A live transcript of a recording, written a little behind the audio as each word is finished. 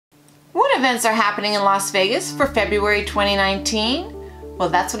events are happening in Las Vegas for February 2019? Well,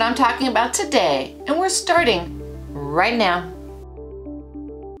 that's what I'm talking about today, and we're starting right now.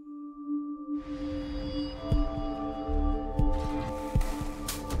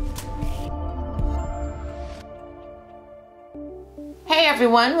 Hey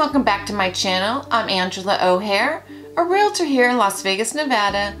everyone, welcome back to my channel. I'm Angela O'Hare, a realtor here in Las Vegas,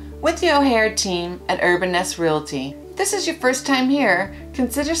 Nevada, with the O'Hare team at Urban Nest Realty. If this is your first time here,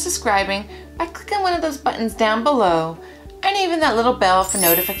 consider subscribing by clicking one of those buttons down below and even that little bell for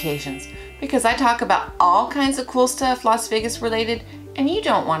notifications, because I talk about all kinds of cool stuff Las Vegas related and you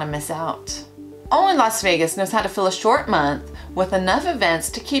don't want to miss out. Only Las Vegas knows how to fill a short month with enough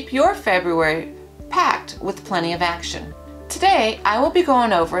events to keep your February packed with plenty of action. Today, I will be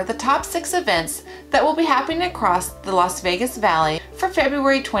going over the top 6 events that will be happening across the Las Vegas Valley for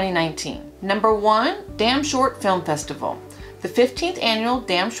February 2019. Number 1, Damn Short Film Festival. The 15th annual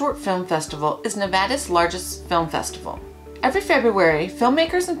Damn Short Film Festival is Nevada's largest film festival. Every February,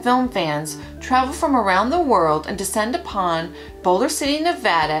 filmmakers and film fans travel from around the world and descend upon Boulder City,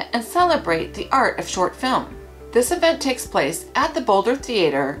 Nevada and celebrate the art of short film. This event takes place at the Boulder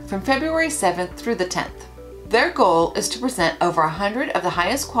Theater from February 7th through the 10th. Their goal is to present over 100 of the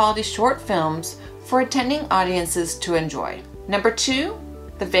highest quality short films for attending audiences to enjoy. Number 2,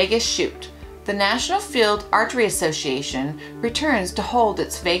 the Vegas Shoot. The National Field Archery Association returns to hold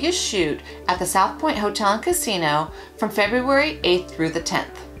its Vegas Shoot at the South Point Hotel and Casino from February 8th through the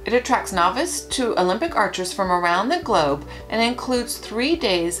 10th. It attracts novice to Olympic archers from around the globe and includes 3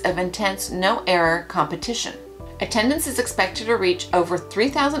 days of intense no-error competition. Attendance is expected to reach over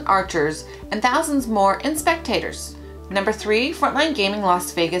 3,000 archers and thousands more in spectators. Number 3, Frontline Gaming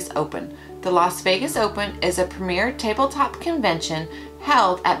Las Vegas Open. The Las Vegas Open is a premier tabletop convention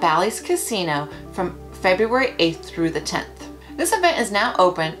held at Bally's Casino from February 8th through the 10th. This event is now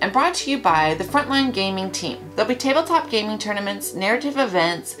open and brought to you by the Frontline Gaming team. There'll be tabletop gaming tournaments, narrative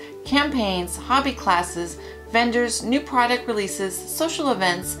events, campaigns, hobby classes, vendors, new product releases, social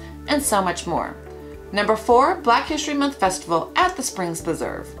events, and so much more. Number 4, Black History Month Festival at the Springs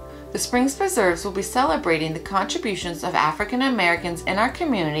Preserve. The Springs Preserves will be celebrating the contributions of African Americans in our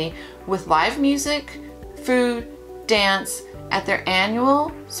community with live music, food, dance at their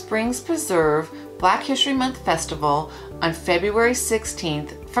annual Springs Preserve Black History Month Festival on February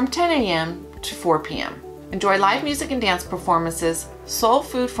 16th from 10 a.m. to 4 p.m. Enjoy live music and dance performances, soul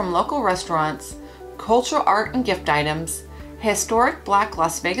food from local restaurants, cultural art and gift items, historic Black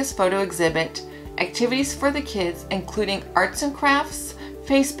Las Vegas photo exhibit, activities for the kids including arts and crafts,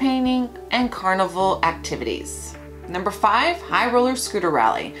 face painting, and carnival activities. Number 5, High Rollers Scooter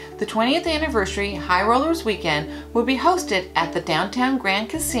Rally. The 20th anniversary High Rollers Weekend will be hosted at the Downtown Grand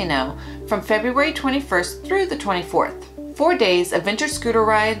Casino from February 21st through the 24th. 4 days of vintage scooter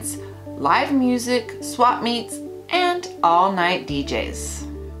rides, live music, swap meets, and all-night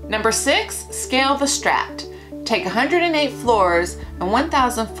DJs. Number 6, Scale the Strat. Take 108 floors and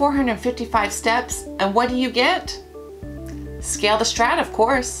 1,455 steps, and what do you get? Scale the Strat, of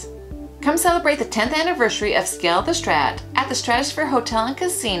course. Come celebrate the 10th anniversary of Scale the Strat at the Stratosphere Hotel and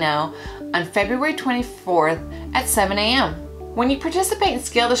Casino on February 24th at 7 a.m. When you participate in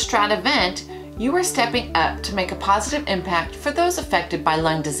Scale the Strat event, you are stepping up to make a positive impact for those affected by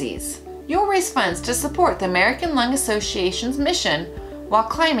lung disease. You'll raise funds to support the American Lung Association's mission while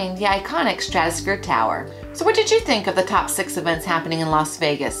climbing the iconic Stratosphere Tower. So what did you think of the top 6 events happening in Las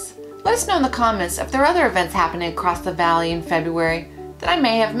Vegas? Let us know in the comments if there are other events happening across the valley in February that I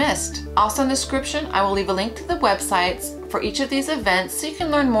may have missed. Also in the description, I will leave a link to the websites for each of these events so you can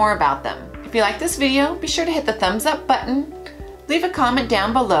learn more about them. If you like this video, be sure to hit the thumbs up button, leave a comment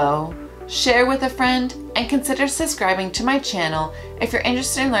down below, share with a friend, and consider subscribing to my channel if you're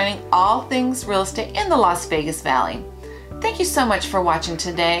interested in learning all things real estate in the Las Vegas Valley. Thank you so much for watching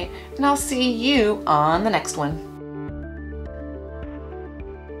today, and I'll see you on the next one.